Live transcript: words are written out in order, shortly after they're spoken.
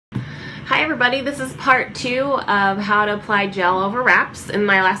everybody, this is part 2 of how to apply gel over wraps. In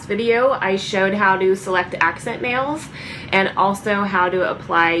my last video I showed how to select accent nails and also how to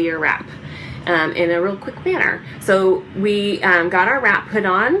apply your wrap in a real quick manner. So we got our wrap put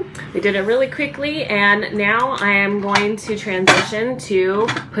on, we did it really quickly, and now I am going to transition to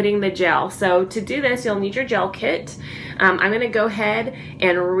putting the gel. So to do this you'll need your gel kit. I'm going to go ahead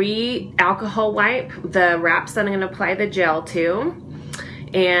and re-alcohol wipe the wraps that I'm going to apply the gel to.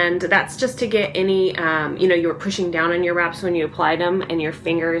 And that's just to get any, you know, you were pushing down on your wraps when you applied them and your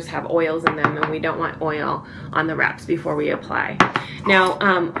fingers have oils in them, and we don't want oil on the wraps before we apply.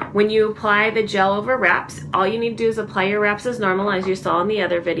 Now, when you apply the gel over wraps, all you need to do is apply your wraps as normal, as you saw in the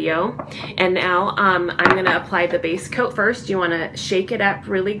other video. And now I'm going to apply the base coat first. You want to shake it up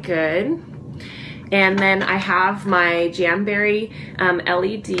really good. And then I have my Jamberry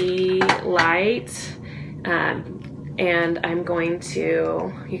LED light. And I'm going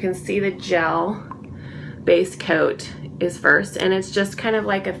to, you can see the gel base coat is first, and it's just kind of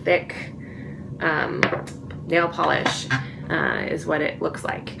like a thick nail polish is what it looks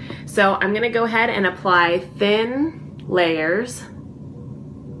like. So I'm going to go ahead and apply thin layers,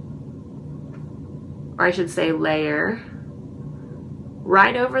 or I should say layer,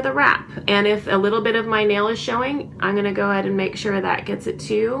 right over the wrap. And if a little bit of my nail is showing, I'm going to go ahead and make sure that gets it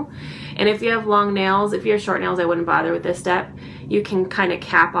too. And if you have long nails, if you have short nails, I wouldn't bother with this step. You can kind of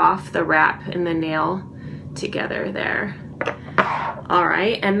cap off the wrap and the nail together there. All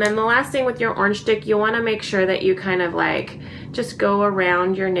right, and then the last thing with your orange stick, you want to make sure that you kind of like just go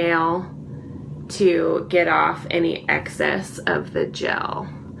around your nail to get off any excess of the gel,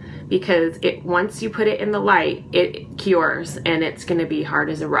 because once you put it in the light, it cures and it's going to be hard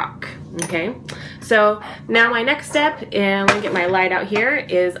as a rock. Okay, so now my next step, and let me get my light out here,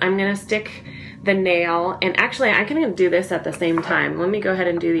 is I'm going to stick the nail, and actually I can do this at the same time. Let me go ahead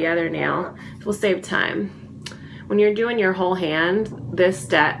and do the other nail. We'll save time. When you're doing your whole hand, this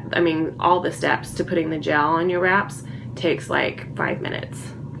step, I mean all the steps to putting the gel on your wraps takes like 5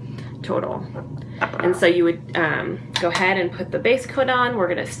 minutes total. And so you would go ahead and put the base coat on.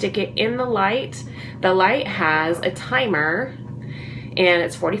 We're going to stick it in the light. The light has a timer, and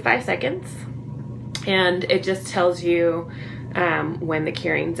it's 45 seconds, and it just tells you when the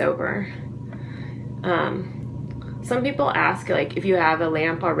curing's over. Some people ask, like, if you have a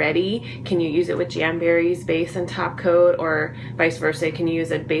lamp already, can you use it with Jamberry's base and top coat, or vice versa, can you use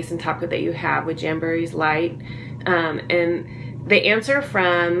a base and top coat that you have with Jamberry's light? And the answer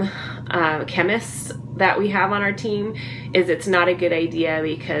from chemists that we have on our team is it's not a good idea,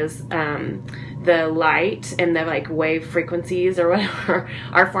 because the light and the like wave frequencies or whatever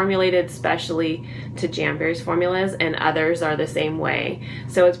are formulated specially to Jamberry's formulas, and others are the same way.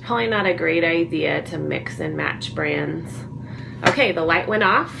 So it's probably not a great idea to mix and match brands. Okay, the light went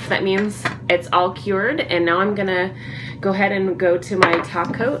off. That means it's all cured, and now I'm gonna go ahead and go to my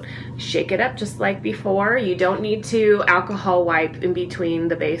top coat, shake it up just like before. You don't need to alcohol wipe in between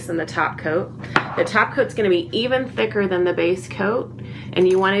the base and the top coat. The top coat's gonna be even thicker than the base coat, and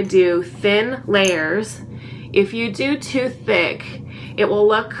you wanna do thin layers. If you do too thick, it will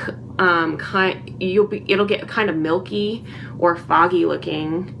look it'll get kind of milky or foggy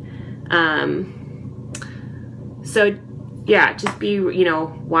looking. So yeah, just be, you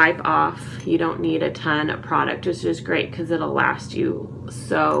know, wipe off. You don't need a ton of product, which is great because it'll last you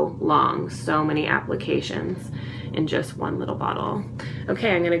so long, so many applications in just one little bottle.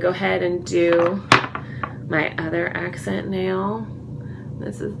 Okay, I'm gonna go ahead and do my other accent nail.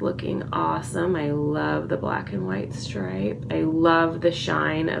 This is looking awesome. I love the black and white stripe. I love the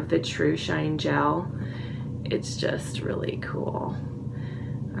shine of the True Shine gel. It's just really cool.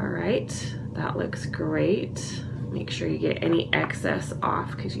 All right, that looks great. Make sure you get any excess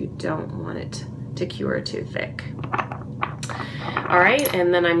off because you don't want it to cure too thick. All right,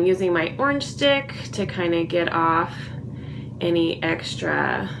 and then I'm using my orange stick to kind of get off any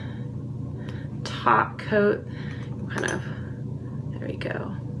extra top coat. Kind of, there we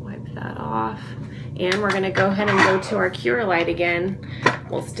go, wipe that off. And we're gonna go ahead and go to our cure light again.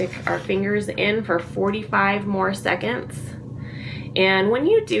 We'll stick our fingers in for 45 more seconds. And when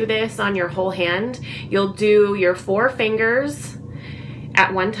you do this on your whole hand, you'll do your 4 fingers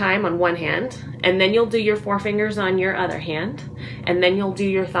at one time on one hand, and then you'll do your 4 fingers on your other hand, and then you'll do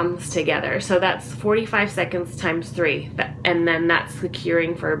your thumbs together. So that's 45 seconds times 3, and then that's the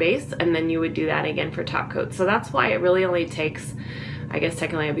curing for a base, and then you would do that again for top coat. So that's why it really only takes, I guess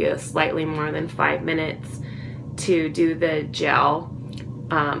technically it'd be a slightly more than 5 minutes to do the gel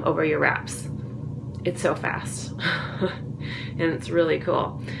over your wraps. It's so fast. And it's really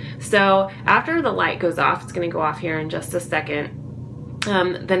cool. So after the light goes off, it's going to go off here in just a second,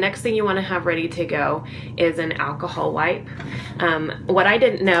 The next thing you want to have ready to go is an alcohol wipe. What I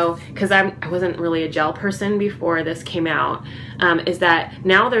didn't know, because I wasn't really a gel person before this came out, is that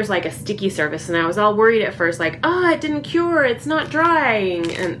now there's like a sticky surface, and I was all worried at first, like, oh, it didn't cure, it's not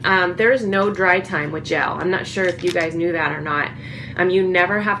drying. And there's no dry time with gel. I'm not sure if you guys knew that or not. You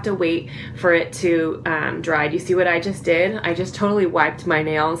never have to wait for it to dry. Do you see what I just did? I just totally wiped my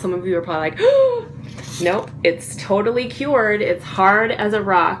nail, and some of you are probably like, oh, nope, it's totally cured. It's hard as a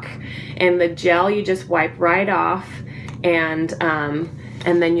rock, and the gel you just wipe right off, and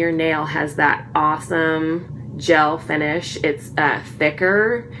then your nail has that awesome gel finish. It's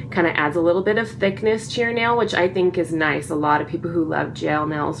thicker, kind of adds a little bit of thickness to your nail, which I think is nice. A lot of people who love gel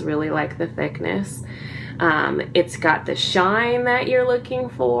nails really like the thickness. It's got the shine that you're looking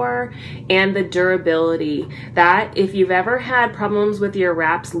for and the durability that if you've ever had problems with your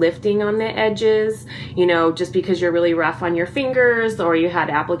wraps lifting on the edges, you know, just because you're really rough on your fingers or you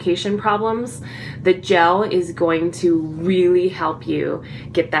had application problems, the gel is going to really help you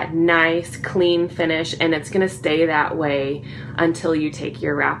get that nice clean finish, and it's going to stay that way until you take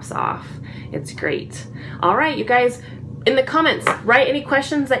your wraps off. It's great. All right, you guys, in the comments, write any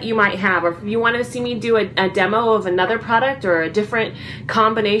questions that you might have, or if you want to see me do a demo of another product or a different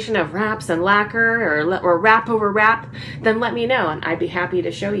combination of wraps and lacquer or wrap over wrap, then let me know and I'd be happy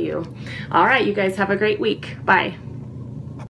to show you. All right, you guys have a great week. Bye.